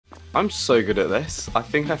I'm so good at this. I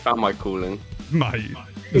think I found my calling. Mate,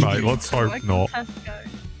 let's hope not.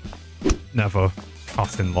 Never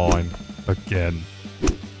cut in line again.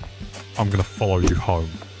 I'm gonna follow you home.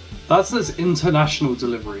 That says international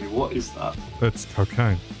delivery. What is that? It's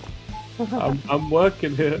cocaine. I'm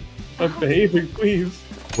working here. I'm behaving, please.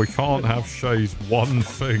 We can't have Shay's one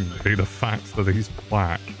thing be the fact that he's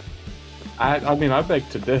black. I mean, I beg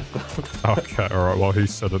to differ. Okay, alright, well, he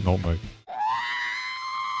said it, not me.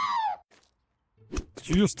 Did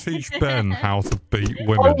you just teach Ben how to beat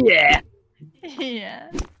women? Oh, yeah. Yeah.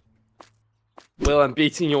 Will, I'm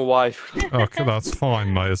beating your wife. Okay, that's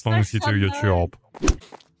fine, mate, as long as you do your job.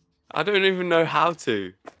 I don't even know how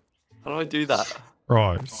to. How do I do that?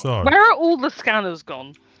 Right, so... Where are all the scanners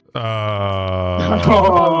gone? That's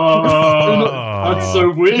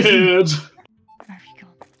so weird. Where have you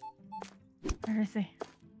gone? Where is he?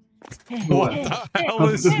 Here, What here, the here, hell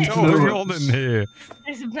is here. going on in here?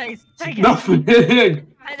 There's a place. Take it. Nothing. I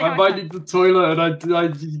might can't. need the toilet, and I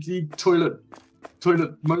need toilet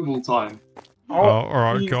mobile time. Oh,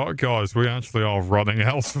 alright, guys, we actually are running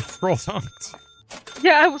out of product.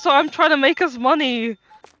 Yeah, so I'm trying to make us money.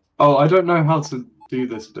 Oh, I don't know how to do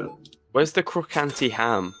this bit. Where's the crocanti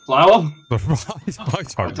ham? Flour? I I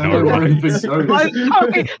don't don't know, know where mate. anything goes. I'm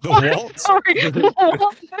sorry. The I'm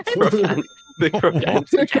what? sorry. The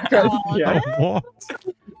crocanti ham. Yeah. What?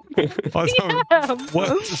 I don't... Where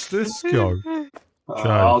does this go? Jay.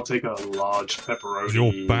 I'll take a large pepperoni.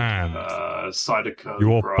 You're banned. Cider coke.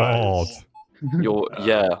 You're fries. You're,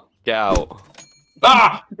 yeah, get out.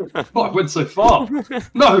 Ah! Oh, I went so far.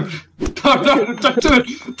 No, don't do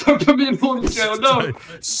it. Don't put me in horny jail. No.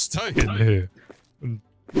 Stay in here.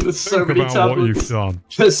 There's so Think many about what you've tablets. done.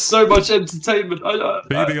 There's so much entertainment. Be the I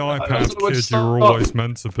don't know where iPad to kid start. you're always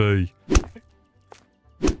meant to be.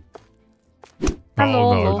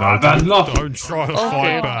 Hello. Oh no, I've had enough. don't try to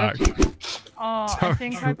fight back. Oh, I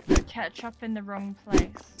think I put ketchup in the wrong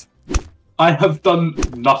place. I have done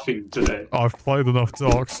nothing today. I've played enough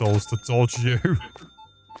Dark Souls to dodge you.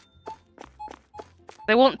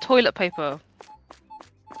 They want toilet paper.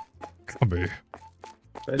 Come here.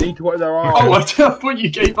 They need to wipe their arms. Oh, I thought you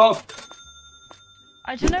gave up.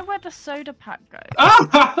 I don't know where the soda pack goes.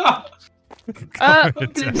 Ah! Uh, I'm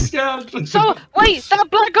being scared. So, wait, that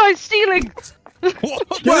black guy's stealing!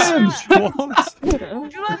 What? James! What? Do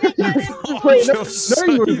you want me to get him? Wait, no, Just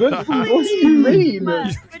no, you say wasn't. that. What do you mean? Where?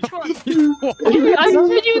 Which one? I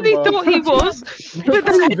genuinely thought he was, but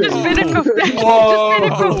then I just been a Whoa.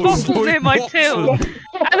 bottle near my till, Watson.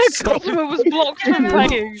 and a customer was blocked from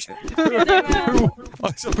paying.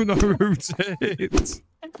 I don't know who did.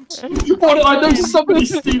 What? I know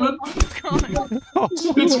somebody's stealing. Oh,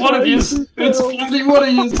 It's one of yous. It's bloody one of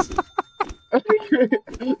yous.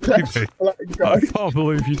 That's Baby, black I guy. can't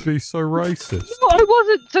believe you'd be so racist. No, I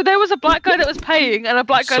wasn't. So there was a black guy that was paying, and a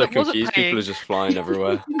black guy So that wasn't confused, paying. people are just flying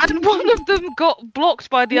everywhere. And one of them got blocked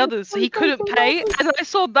by the others, so he couldn't pay. And I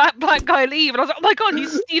saw that black guy leave, and I was like, "Oh my god,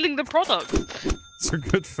 he's stealing the product!" It's a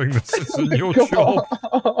good thing this isn't your job.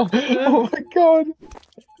 Oh my god.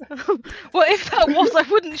 Well, if that was, I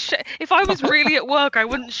wouldn't. If I was really at work, I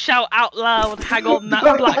wouldn't shout out loud, "Hang on,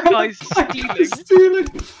 that black guy's stealing."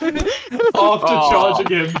 Stealing. After charging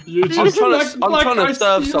him, you I'm just trying to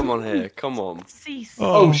serve stealing. someone here. Come on. cease.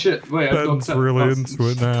 Oh shit! Wait, I've got Ben's that. really into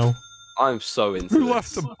it now. I'm so into Who this.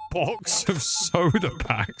 left a box of soda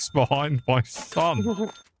packs behind my son?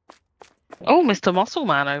 Oh, Mr. Muscle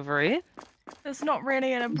Man over here. It's not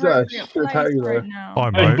really an Yeah, appropriate shit, how place you right know? now.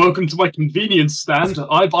 Hi, Hey, mate. welcome to my convenience stand.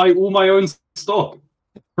 I buy all my own stock.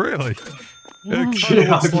 Really? It Mm. kind of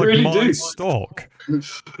Yeah, looks I like really my do. stock.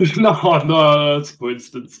 No, that's a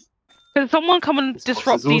coincidence. Can someone come and This box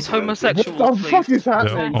disrupt is these also empty. homosexuals, What the fuck please? is Yeah,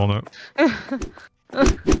 happening? on it.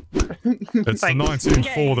 It's the Thanks.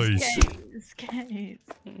 1940s. Gaze.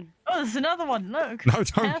 Oh, there's another one. Look. No,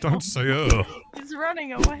 Careful. don't say ugh. He's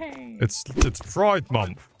running away. It's Pride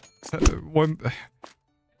Month.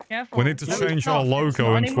 Careful. We need to No, it's change our not. It's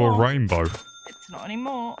logo not into a anymore. rainbow. It's not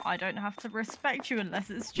anymore. I don't have to respect you unless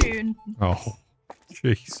it's June. Oh,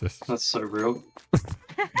 Jesus. That's so real.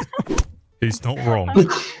 He's not wrong.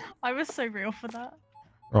 I was so real for that.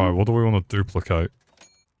 Right, what do we want to duplicate?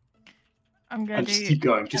 I'm going And to just keep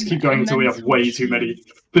going. Just keep going until we have way too many.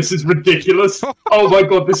 This is ridiculous. Oh my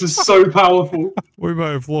god, this is so powerful. We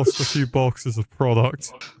may have lost a few boxes of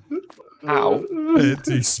product. Ow. It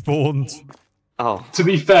despawned. Oh, To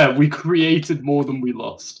be fair, we created more than we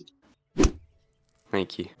lost.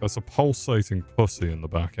 thank you. There's a pulsating pussy in the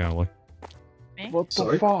back alley. What the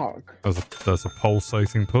Sorry? fuck? There's a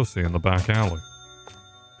pulsating pussy in the back alley.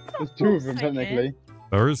 There's two of them, Pulsating. technically.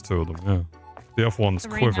 There is two of them, yeah. The other one's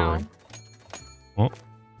Three quivering. now. What?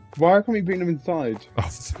 Why can't we bring them inside?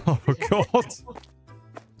 Oh God!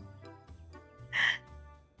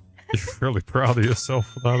 You're really proud of yourself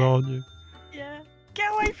for that, aren't you? Yeah.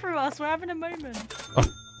 Get away from us. We're having a moment. Oh.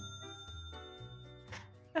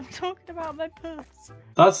 I'm talking about my puss.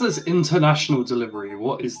 That says international delivery.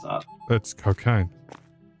 What is that? It's cocaine.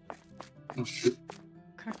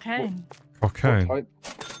 Cocaine. Cocaine. What type?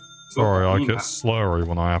 Sorry, I Mm. get slurry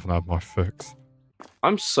when I haven't had my fix.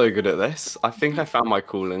 I'm so good at this. I think I found my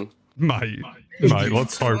calling. Mate,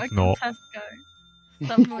 let's hope Like not. Tesco.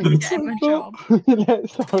 Someone get him a job.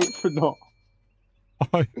 Let's hope for not.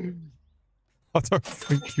 I don't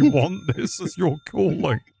think you want this as your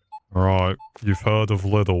calling. Alright, you've heard of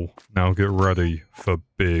little. Now get ready for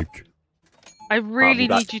big. I really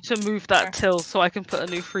back. need you to move that till so I can put a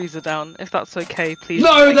new freezer down. If that's okay, please.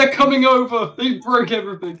 No, they're coming over. They broke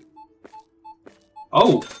everything.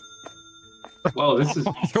 Oh. Well, this is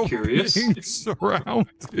You're curious. being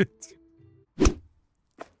surrounded.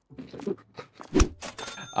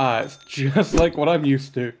 It's just like what I'm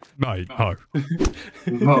used to. Mate, no.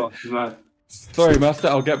 Oh, man. Sorry, Master,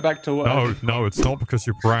 I'll get back to work. No, it's not because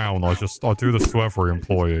you're brown. I do this to every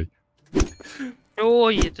employee.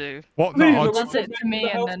 Sure you do. What? Please, No, Does it to me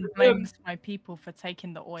and then blames my people for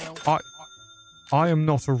taking the oil. I am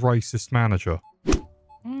not a racist manager.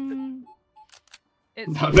 Mm,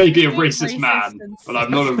 it's I may be a between racist man, and but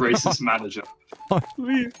I'm not a racist manager.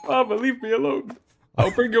 Please, Mama, leave me alone.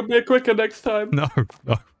 I'll bring your beer quicker next time. No.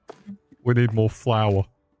 We need more flour.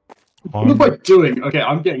 What am I doing? Okay,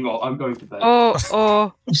 I'm getting off. I'm going to bed.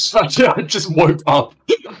 Oh. I just woke up.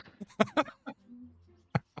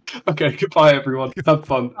 Okay, goodbye, everyone. Have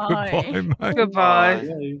fun. Goodbye, mate. Goodbye.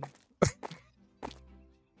 Yay.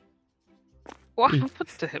 What happened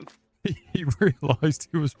to him? He realised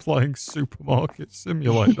he was playing Supermarket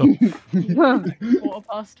Simulator.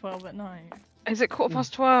 12:15 at night. Is it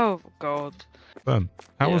 12:15? Oh, God. Ben,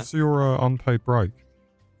 how Yeah. was your unpaid break?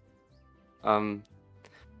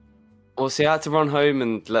 Well, see, I had to run home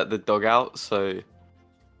and let the dog out, so.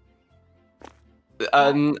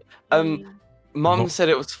 Mum Not- said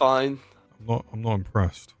it was fine. I'm not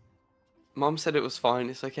impressed. Mum said it was fine.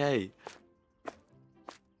 It's okay.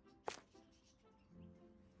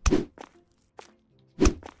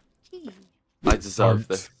 I deserve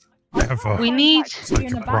this. Ever We need,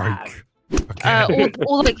 take a break. Again.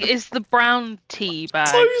 or like, is the brown tea bag?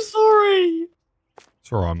 So sorry.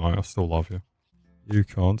 It's alright, mate. I still love you. You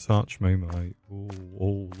can't touch me, mate.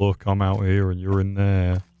 Oh, look, I'm out here and you're in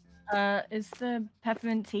there. Is the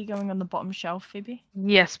peppermint tea going on the bottom shelf, Phoebe?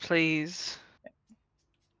 Yes, please.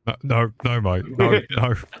 No, mate. No.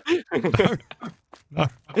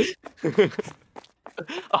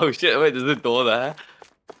 Oh shit! Wait, there's a door there.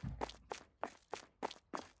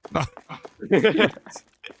 No.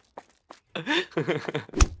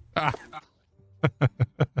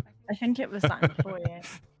 I think it was that employee.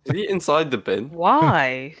 Is he inside the bin?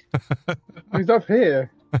 Why? He's up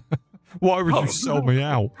here. Why would you sell me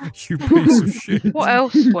out, you piece of shit? What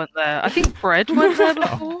else went there? I think bread went there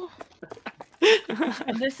before.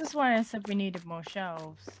 And this is why I said we needed more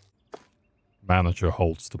shelves. Manager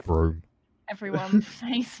holds the broom. Everyone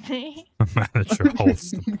face me. Manager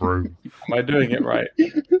holds the broom. Am I doing it right?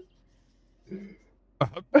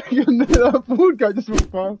 That bald guy just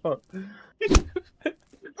walked past us.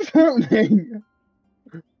 What's happening?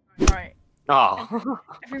 Right. Oh.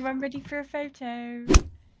 Everyone ready for a photo?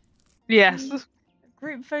 Yes.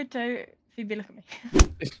 Group photo. Phoebe, look at me.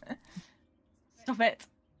 Stop it.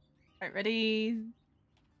 Right, ready?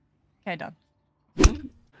 Okay, done.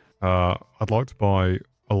 I'd like to buy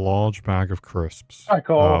a large bag of crisps. Back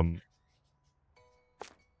off.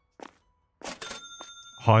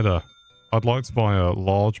 Hi there. I'd like to buy a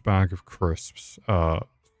large bag of crisps,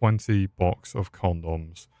 20 box of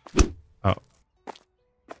condoms.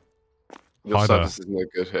 Your Hi there. service is no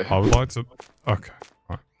good here. I would like to... Okay,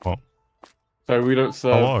 right, well, So we don't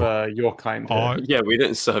serve Hello. your kind here. Yeah, we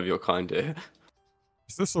don't serve your kind here.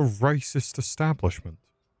 is this a racist establishment?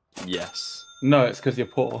 Yes. No, it's because you're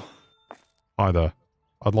poor. Hi there.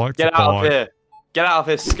 I'd like Get to out buy... of here! Get out of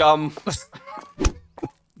here, scum!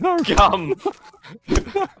 No, Scum!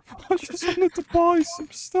 I just wanted to buy some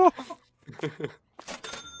stuff.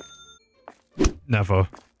 Never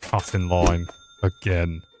cut in line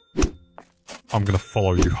again. I'm gonna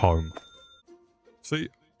follow you home. See,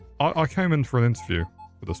 I came in for an interview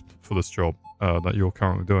for this job that you're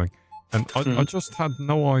currently doing, and I just had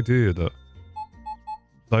no idea that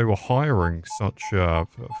they were hiring such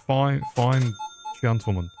fine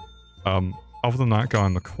gentlemen. Other than that guy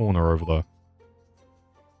in the corner over there.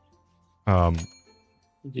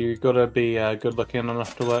 You gotta be good looking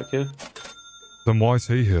enough to work here. Then why is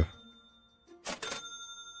he here?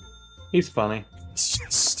 He's funny. He's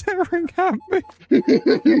just staring at me.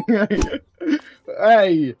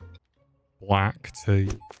 Hey. Black tea.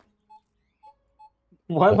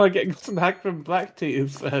 Why am I getting smacked from black tea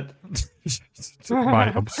instead?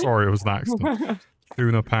 Mate, I'm sorry, it was an accident.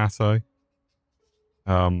 Tuna pate.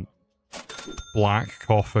 Black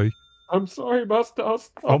coffee. I'm sorry, Master. I'll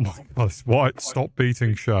stop. Oh my god, White, stop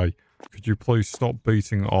beating Shay. Could you please stop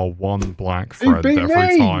beating our one black friend beat every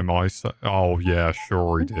me! time I say... Oh, yeah,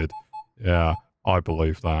 sure he did. Yeah, I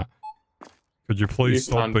believe that. Could you please You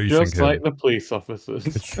stop sound beating just him? like the police officers.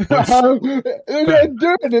 Could you please... They're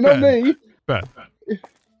doing it, not me. Ben,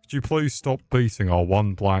 could you please stop beating our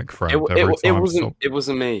one black friend It every time?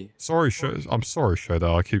 wasn't me. Sorry, I'm sorry,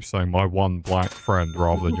 Shadow. I keep saying my one black friend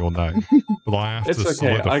rather than your name. But I have It's to okay.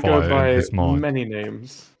 solidify I go it in by his mind. many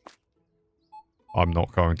names. I'm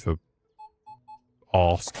not going to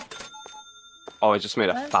ask. Oh, I just made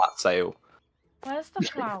a What? fat sale. Where's the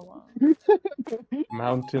flower?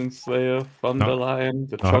 Mountain Slayer, Thunder Lion,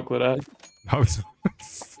 the No. Chocolate Egg. No,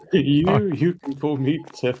 You can call me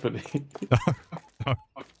Tiffany.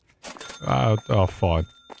 oh, fine.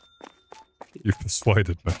 You've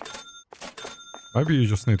persuaded me. Maybe you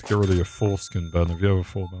just need to get rid of your foreskin, Ben. Have you ever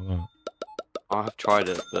thought about that? I have tried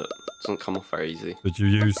it, but it doesn't come off very easy. Did you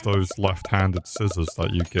use those left-handed scissors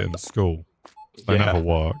that you get in school? They Yeah. never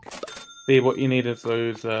work. See, what you need is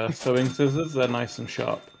those sewing scissors. They're nice and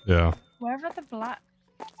sharp. Yeah. Where are the black?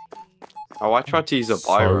 Oh, I tried to use a So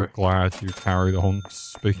biro. glad you carried on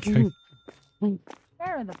speaking. Where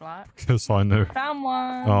are the black? Because I knew. Found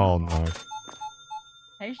one. Oh no.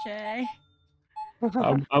 Hey Shay.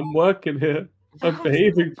 I'm working here. I'm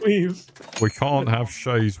behaving, please. We can't have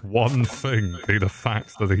Shay's one thing be the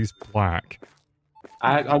fact that he's black.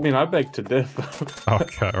 I mean, I beg to differ.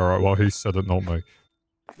 Okay, alright, well he said it, not me.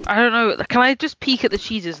 I don't know. Can I just peek at the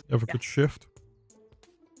cheeses? You have a good shift?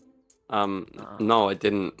 No, I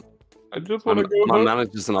didn't. I just want to go My home.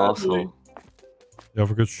 manager's an arsehole. You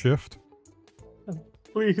have a good shift?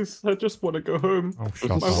 Please, I just want to go home. Oh, shut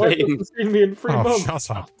My up. wife hasn't seen me in 3 Oh, months.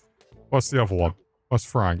 shut up. What's the other one? Where's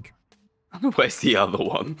Frank? Where's the other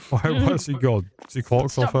one? Where's he gone? Is he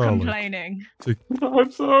clocked Stop off early? complaining.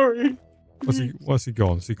 I'm sorry. Where's he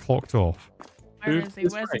gone? Is he clocked off? Where is he?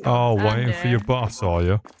 Where's he Oh, gone? waiting for your Andy. bus, are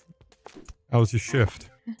you? How's your shift?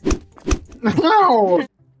 No!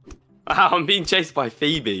 I'm being chased by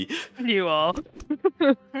Phoebe. You are.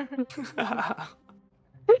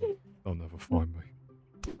 They'll never find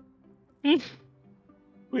me.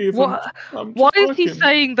 Please. What? I'm Why is he joking.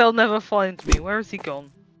 saying they'll never find me? Where has he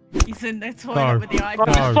gone? He's in the toilet No. with the I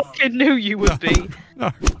iPad. No. fucking knew you would be. No.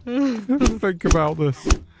 Think about this.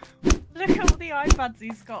 Look at all the iPads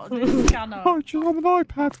he's got on this scanner. Oh, just on an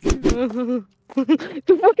iPad kid.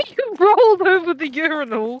 The way you rolled over the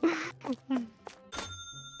urinal.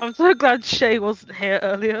 I'm so glad Shay wasn't here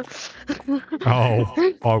earlier.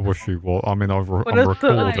 Oh, I wish he was. I mean, I'm When a certain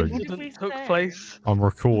recording. What did we incident took say? place. I'm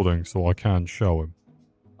recording, so I can show him.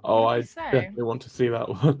 Oh, What I did he say? definitely want to see that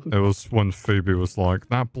one. It was when Phoebe was like,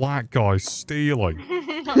 that black guy's stealing.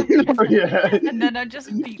 Oh, yeah. And then I just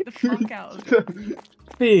beat the fuck out of him.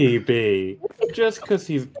 Phoebe, just because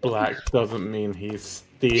he's black doesn't mean he's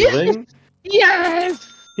stealing.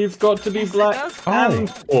 Yes! He's got to be Yes, it black does. and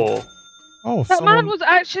poor. Oh, That someone... man was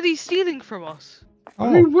actually stealing from us. Who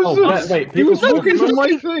Oh, was Oh, this? wait, He was people- looking for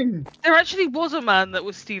my thing. There actually was a man that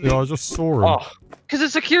was stealing. yeah, I just saw him. Oh, Because the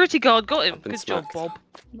security guard got him. I've been Good job, smacked. Bob.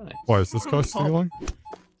 Nice. Why, is this guy stealing?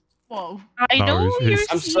 Whoa. I No, know he's- you're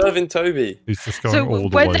I'm stealing. serving Toby. He's just going So all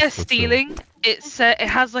the when way they're to the till. stealing, it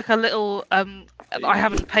has like a little I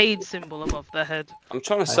haven't paid symbol above their head. I'm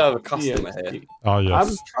trying to serve a customer here. Ah, I'm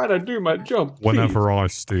yes. trying to do my job. please. Whenever I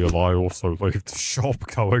steal, I also leave the shop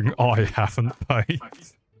going, I haven't paid.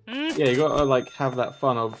 Hmm? Yeah, you gotta like have that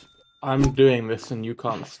fun of I'm doing this and you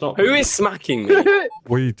can't stop. Who me. is smacking me?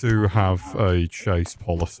 We do have a chase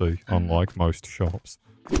policy, unlike most shops.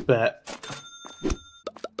 Bet.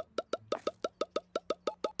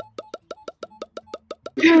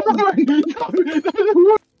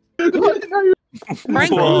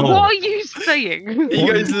 Frank, Whoa. what are you saying? He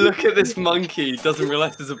goes, look at this monkey. He doesn't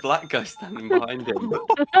realise there's a black guy standing behind him.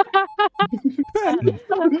 Ben,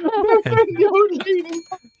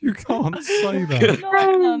 you can't say that.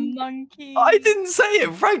 Not a monkey. I didn't say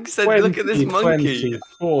it. Frank said, look at this monkey.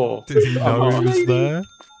 24. Did he know he was there?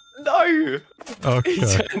 No. He Okay.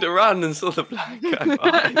 turned around and saw the black guy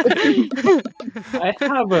behind him. I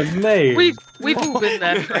have a name. We've all been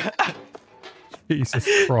there. Jesus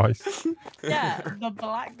Christ. Yeah, the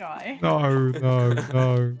black guy. No, no,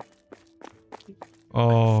 no.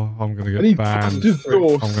 Oh, I'm gonna I get need banned. to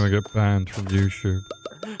source. I'm gonna get banned from YouTube.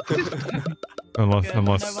 Good, no Unless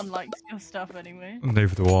one likes your stuff anyway.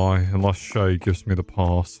 neither do I. Unless Shay gives me the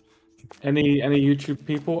pass. Any YouTube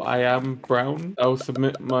people? I am brown. I'll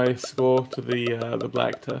submit my score to the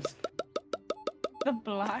black test. The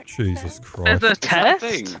black. Jesus test? Christ. There's a Is that a test?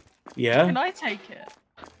 thing? Yeah. Can I take it?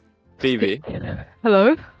 Phoebe,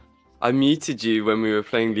 Hello? I muted you when we were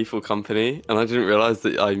playing Lethal Company, and I didn't realise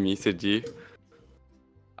that I muted you.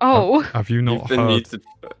 Oh. Have you You've not been heard? muted.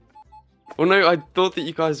 Well, no, I thought that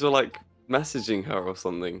you guys were like messaging her or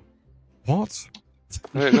something. What?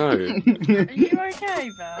 I don't know. Are you okay,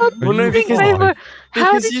 Ben? Well, no, you because high?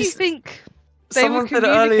 How because did you you s- think they were Someone said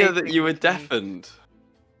earlier that communicating you were with me? deafened.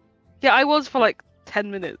 Yeah, I was for like 10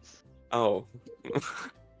 minutes. Oh.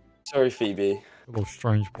 Sorry, Phoebe. A little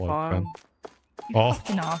strange bloke, Ben. Fine. You Oh.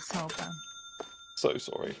 fucking arsehole, Ben. So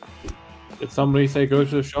sorry. Did somebody say go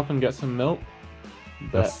to the shop and get some milk?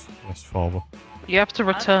 Yes, yes, father. You have to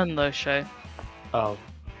return though, Shay. Oh.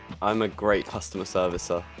 I'm a great customer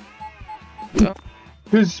servicer.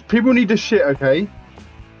 Because people need to shit, okay?